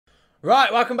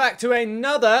Right, welcome back to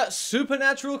another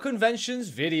Supernatural Conventions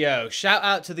video. Shout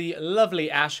out to the lovely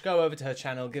Ash. Go over to her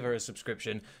channel, give her a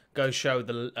subscription. Go show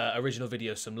the original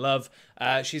video some love.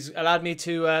 She's allowed me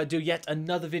to do yet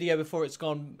another video before it's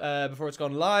gone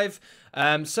live.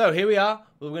 So here we are.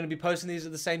 We're going to be posting these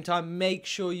at the same time. Make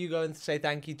sure you go and say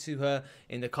thank you to her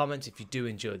in the comments if you do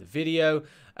enjoy the video.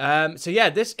 So yeah,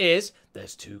 there's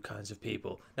two kinds of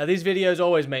people. Now these videos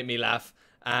always make me laugh.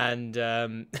 And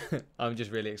I'm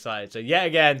just really excited. So yet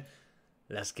again,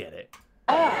 let's get it.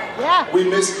 Yeah. We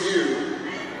miss you.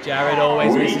 Jared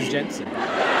always misses Jensen.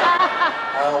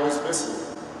 I always miss you.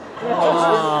 I was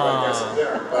with you, I guess, at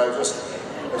dinner, but I just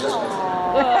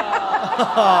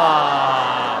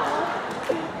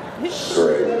miss you.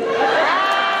 Great.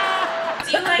 Do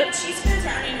you like cheese curds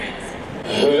or onion rings?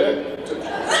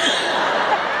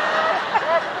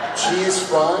 Cheese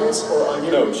fries or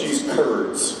onion? No, cheese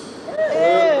curds.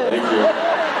 Thank you.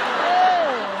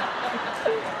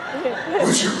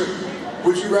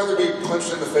 Would you rather be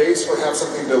punched in the face or have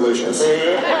something delicious?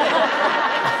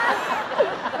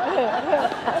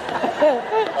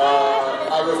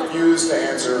 I refuse to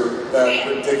answer that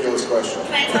ridiculous question.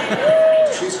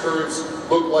 Cheese curds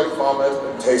look like vomit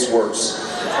and taste worse.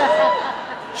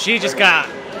 She just got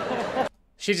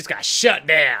shut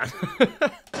down. Do you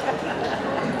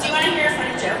want to hear a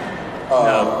funny joke?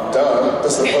 Duh.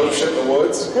 Does the Pope shit in the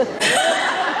woods? So,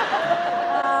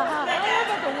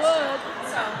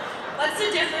 what's the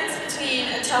difference between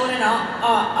a toad and a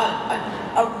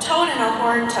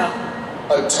horned toad?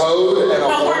 A toad and a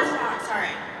horned horn? frog,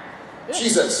 sorry.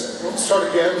 Jesus. Let's start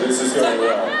again. This is going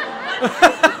well.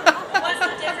 What's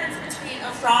the difference between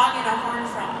a frog and a horned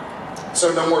frog?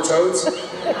 So no more toads? No,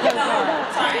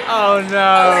 sorry. Oh A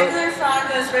no. regular frog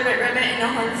goes ribbit ribbit and a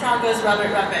horned frog goes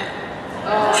rubbit rubbit. I'm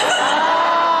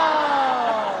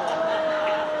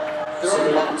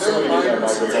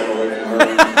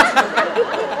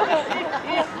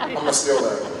gonna steal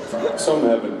that. Something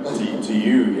happened to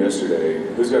you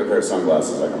yesterday. Who's got a pair of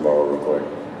sunglasses I can borrow real quick?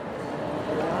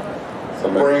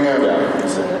 Somebody? Bring him. Yeah.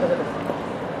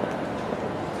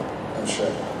 Oh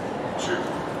shit. Shoot.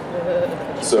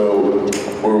 So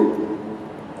we're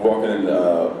walking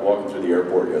through the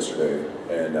airport yesterday,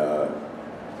 and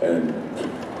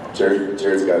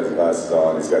Jared's got his glasses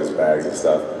on, he's got his bags and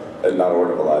stuff, and not a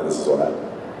word of a lie, this is what happened.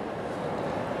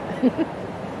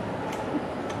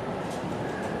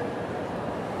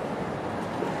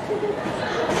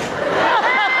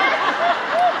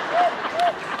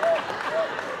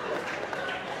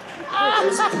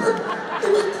 It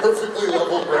was perfectly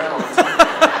level ground.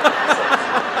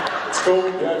 It's cool.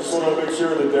 Yeah, I just want to make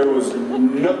sure that there was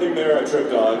nothing there I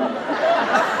tripped on,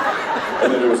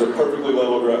 and that it was a perfectly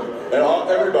level ground. And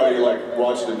everybody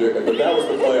watched it do it, but that was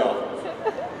the playoff.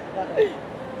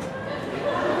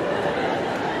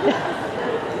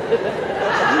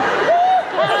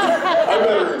 I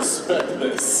better expect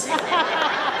this.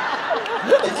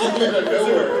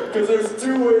 Because there's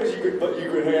two ways you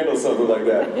could handle something like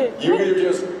that. You either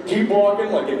just keep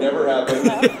walking like it never happened,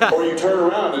 or you turn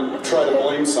around and try to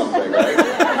blame something, right?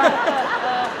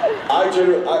 I'm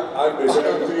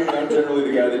generally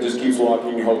the guy that just keeps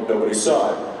walking and hope nobody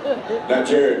saw it. Now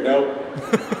Jared, nope.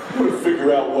 I'm gonna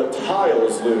figure out what tile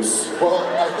is loose. Well,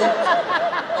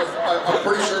 I'm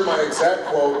pretty sure my exact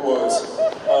quote was,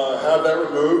 have that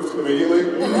removed immediately.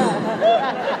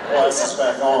 Glasses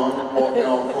back on, walking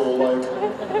all cool like.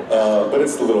 But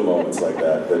it's the little moments like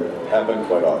that happen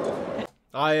quite often.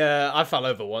 I fell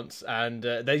over once, and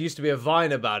there used to be a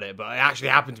Vine about it, but it actually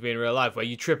happened to me in real life, where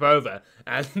you trip over,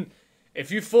 and if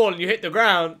you fall and you hit the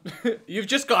ground, you've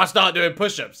just got to start doing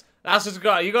push-ups. That's just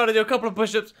you got to do a couple of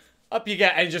push-ups, up you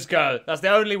get, and just go. That's the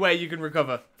only way you can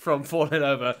recover from falling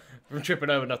over, from tripping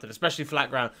over nothing, especially flat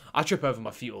ground. I trip over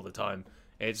my feet all the time.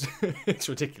 It's it's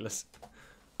ridiculous.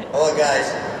 Hello guys.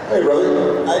 Hey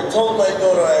brother. I told my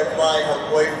daughter I'd buy her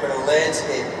boyfriend a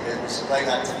landscaping business if I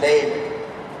got to name it.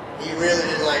 He really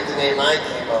didn't like the name I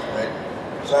came up with,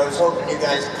 so I was hoping you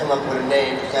guys would come up with a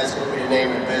name, because that's going to be the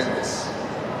name of the business.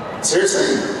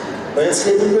 Seriously?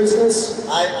 Landscaping business?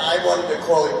 I wanted to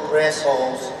call it Grass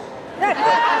Holes. You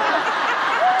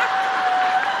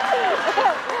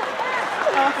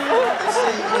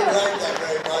see, he didn't like that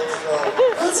very much, so...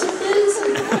 That's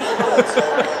amazing!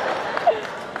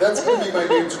 That's gonna be my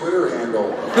new Twitter handle.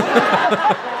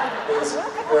 It's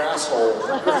Grasshole.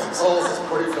 Grasshole is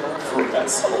pretty phenomenal.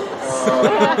 Grasshole.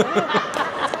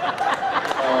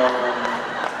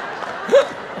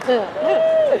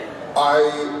 I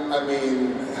mean...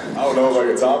 I don't know if I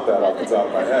can top that off the top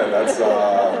of my head.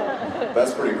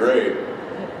 That's pretty great.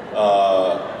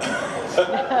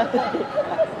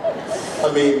 I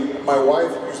mean, my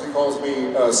wife usually calls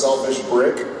me selfish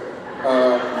brick.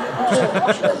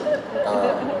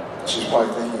 She's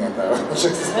probably thinking it though.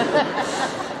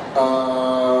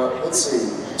 Let's see.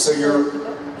 So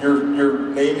you're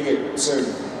naming it soon.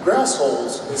 Grass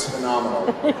holes is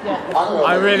phenomenal.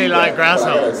 I really like grass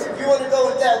holes. If you want to go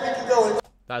with that, we can go with that.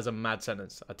 That is a mad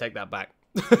sentence. I take that back.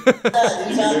 Or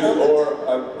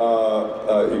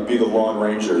it'd be the Lawn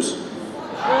Rangers.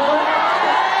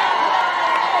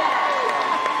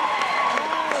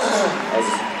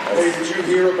 Hey, did you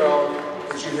hear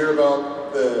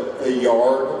about the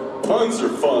yard Puns are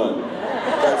fun.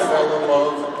 that fell in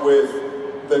love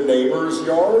with the neighbor's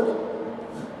yard?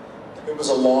 It was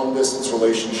a long distance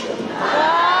relationship.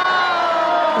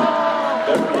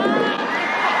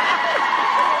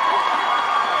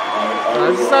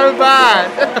 That's so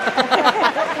bad.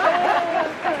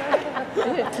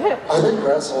 I think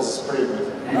grass holes is pretty good.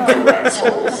 Grass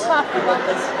holes.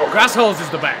 Grass holes is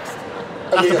the best.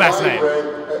 That's the best name.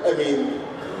 I mean,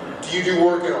 do you do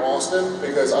work in Austin?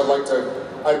 Because I'd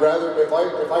rather, if I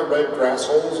read grass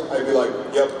holes, I'd be like,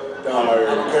 yep, done. I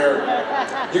don't care.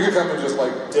 You could come and just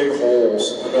like dig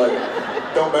holes. I'd be like,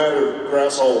 don't matter,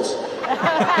 grass holes.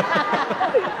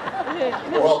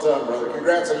 Well done, brother.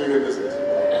 Congrats on your new business.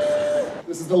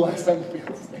 This is the last time to be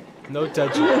on stage. No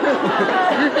touching.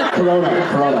 Corona.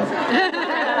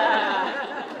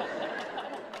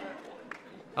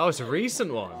 Oh, it's a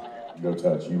recent one. No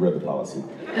touch. You read the policy.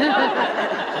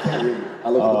 I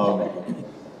look at the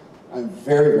I'm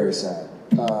very, very sad.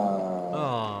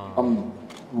 I'm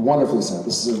wonderfully sad.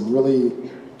 This is a really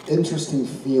interesting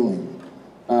feeling.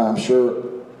 I'm sure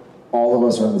all of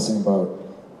us are in the same boat.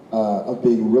 Of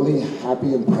being really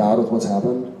happy and proud of what's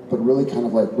happened, but really kind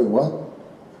of like, wait, what?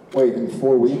 Wait, in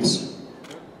 4 weeks,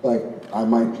 like, I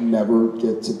might never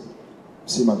get to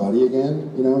see my buddy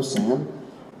again, you know, Sam?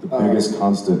 The biggest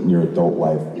constant in your adult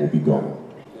life will be gone.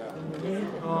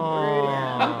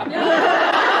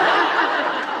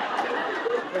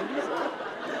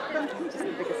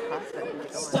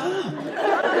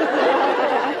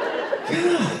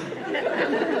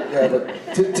 Yeah, but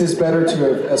tis better to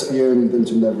have SPN than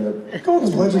to never have. God,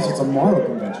 as legends, it's a Marvel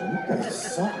convention. You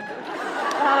guys suck.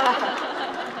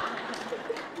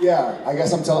 Yeah, I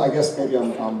guess maybe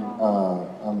I'm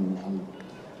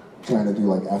trying to do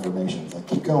like affirmations, like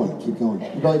keep going. You'd be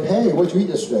like, hey, what'd you eat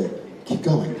yesterday? Keep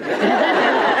going.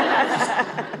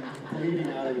 Bleeding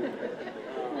out of it.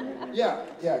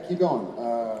 Yeah, keep going.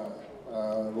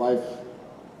 Life,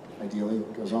 ideally,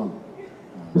 goes on.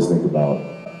 Just think about.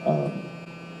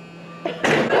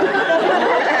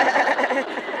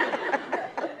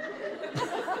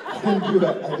 I didn't do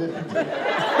that.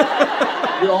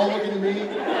 You're all looking at me.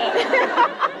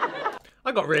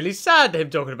 I got really sad him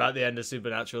talking about the end of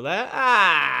Supernatural there.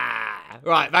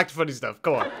 Right, back to funny stuff.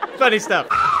 Come on. Funny stuff.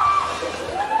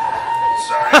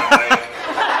 Sorry,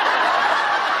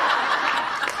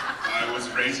 I was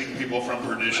raising people from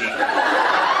perdition.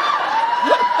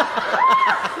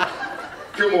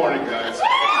 Good morning, guys.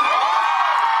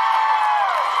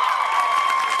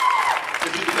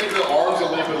 If you could make the arms a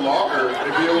little bit longer,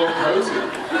 it'd be a little cozy.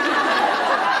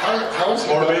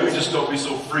 Or maybe just don't be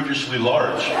so freakishly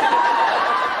large.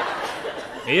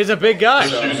 He is a big guy.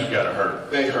 The shoes have got to hurt.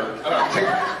 They hurt. I don't think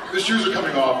the shoes are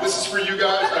coming off. This is for you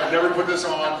guys. I've never put this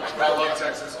on. I love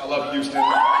Texas. I love Houston. I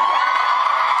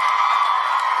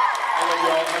love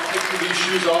y'all. I'm taking these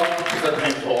shoes off because they're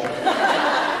painful.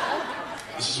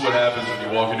 This is what happens when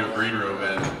you walk into a green room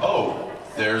and, oh,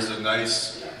 there's a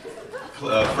nice,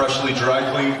 freshly dry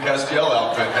cleaned Castiel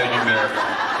outfit hanging there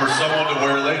for someone to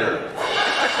wear later.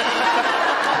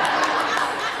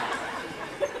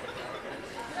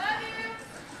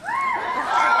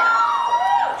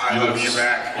 I love you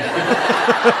back.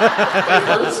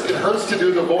 It hurts to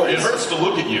do the voice. It hurts to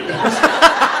look at you.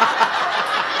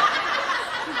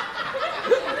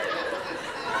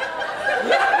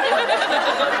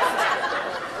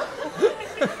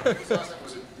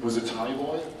 Was it Tommy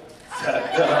Boy?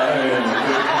 That time.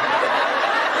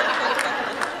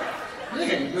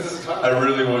 This is Tommy. I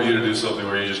really want you to do something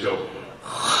where you just go.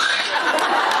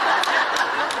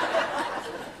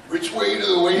 Which way to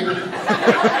the waiter?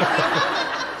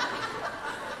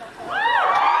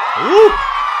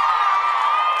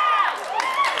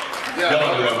 Yeah,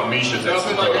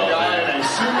 nothing like a guy in a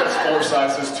suit that's 4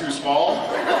 sizes too small.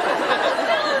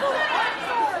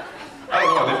 I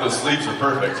don't know, I think the sleeves are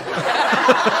perfect.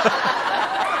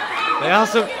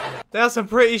 They have some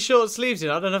pretty short sleeves, you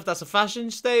know. I don't know if that's a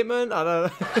fashion statement. I don't know.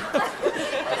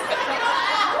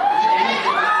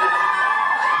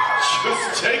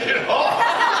 Just take it off.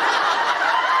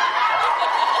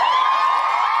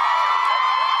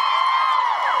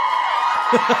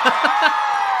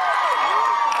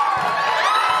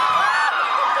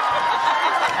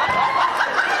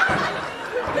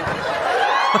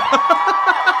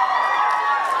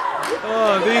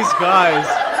 Oh, these guys.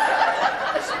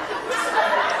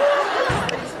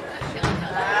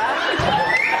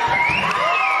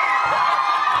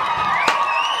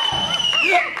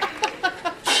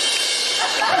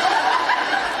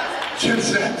 Jim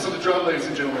Sams on the drum, ladies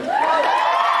and gentlemen.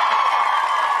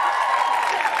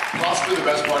 Possibly the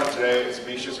best part of today is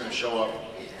Misha's going to show up,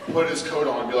 put his coat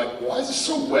on, and be like, why is this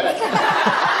so wet?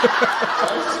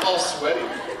 Why is this all sweaty?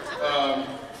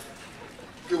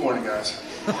 Good morning, guys.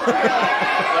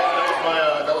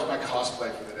 That was my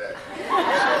cosplay for the day. So,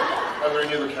 are there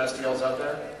any other Castiels out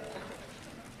there?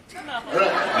 No. All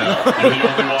right. No, you're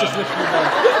the only one.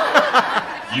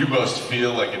 You must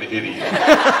feel like an idiot.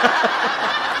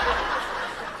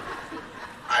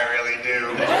 I really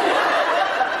do.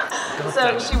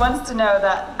 So she wants to know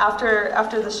that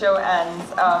after the show ends,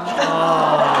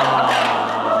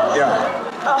 Yeah.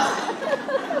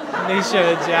 Misha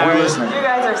and We're Jared. listening. you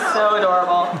guys are so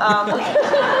adorable.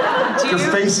 Do Your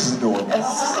you face is adorable.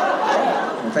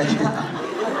 Thank you.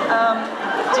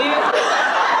 do you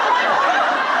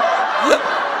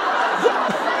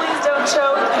please don't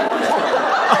choke.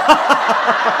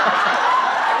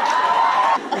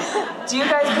 Do you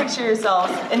guys picture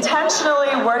yourselves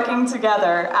intentionally working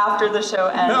together after the show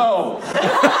ends? No.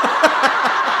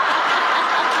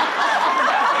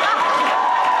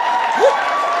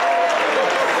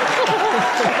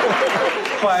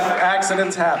 But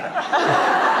accidents happen.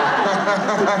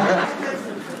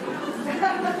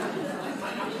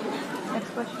 Next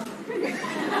question.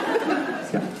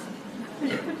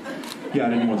 Yeah, I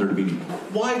didn't want there to be.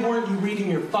 Why weren't you reading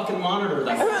your fucking monitor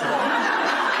that whole time?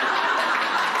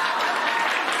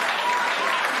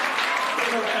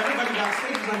 You know, everybody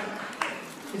backstage was like,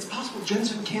 it's possible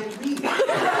Jensen can't read.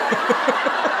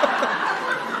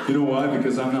 You know why?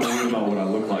 Because I'm not worried about what I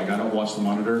look like. I don't watch the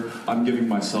monitor. I'm giving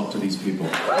myself to these people.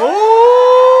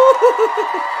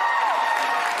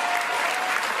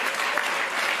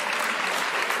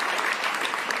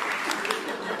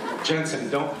 Jensen,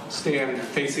 don't stand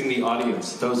facing the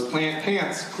audience. Those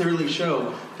pants clearly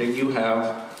show that you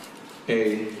have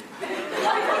a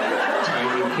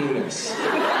tiny penis.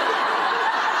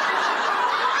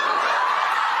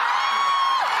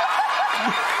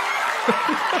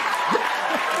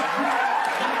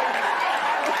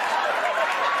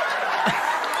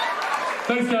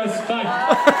 Thanks, guys. Bye.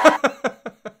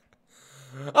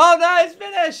 Oh no, it's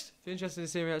finished! If you're interested in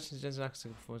seeing reactions to Jensen Ackles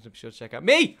performance, be sure to check out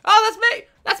me! Oh, that's me!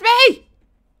 That's me!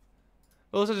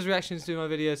 Also, there's reactions to my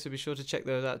videos, so be sure to check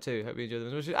those out too. Hope you enjoy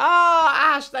them. Oh,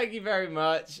 Ash, thank you very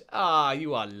much. Ah,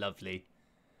 you are lovely.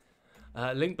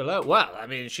 Link below. Well, I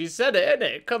mean, she said it,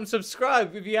 innit? Come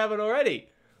subscribe if you haven't already.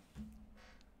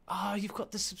 Oh, you've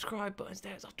got the subscribe buttons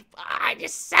there. Ah, you're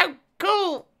so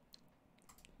cool!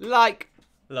 Like.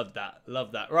 Love that.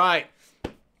 Love that. Right.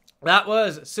 That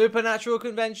was Supernatural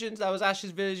Conventions. That was Ash's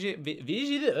video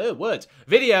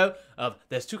of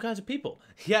There's Two Kinds of People.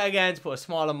 Yeah, again, to put a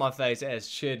smile on my face. It has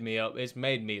cheered me up. It's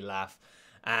made me laugh.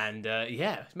 And,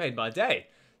 yeah, it's made my day.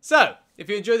 So, if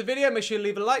you enjoyed the video, make sure you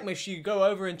leave a like. Make sure you go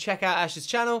over and check out Ash's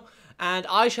channel. And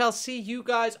I shall see you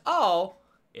guys all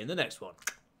in the next one.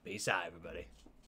 Peace out, everybody.